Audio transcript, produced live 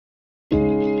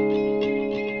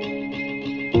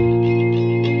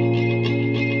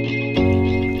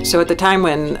So at the time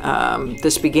when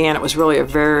this began, it was really a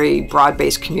very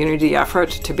broad-based community effort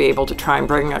to be able to try and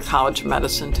bring a College of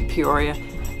Medicine to Peoria.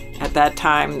 At that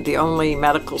time, the only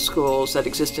medical schools that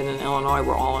existed in Illinois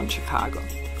were all in Chicago.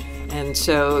 And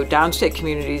so downstate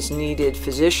communities needed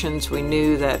physicians. We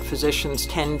knew that physicians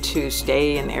tend to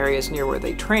stay in areas near where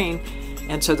they train.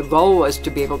 And so the goal was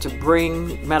to be able to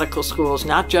bring medical schools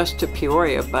not just to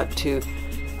Peoria, but to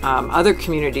other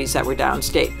communities that were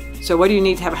downstate. So what do you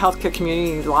need to have a healthcare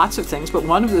community? You need lots of things, but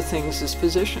one of the things is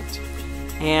physicians.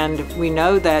 And we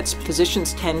know that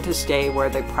physicians tend to stay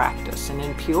where they practice. And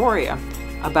in Peoria,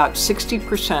 about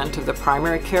 60% of the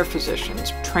primary care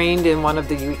physicians trained in one of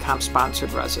the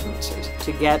UECOM-sponsored residences.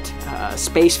 To get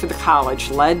space for the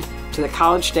college led to the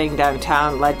college staying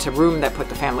downtown, led to room that put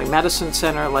the Family Medicine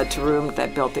Center, led to room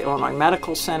that built the Illinois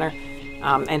Medical Center,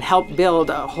 and helped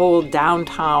build a whole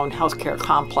downtown healthcare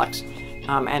complex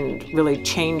and really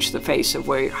change the face of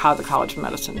how the College of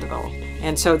Medicine developed.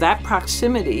 And so that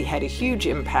proximity had a huge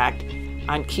impact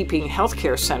on keeping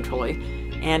healthcare centrally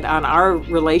and on our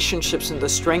relationships and the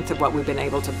strength of what we've been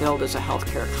able to build as a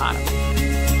healthcare economy.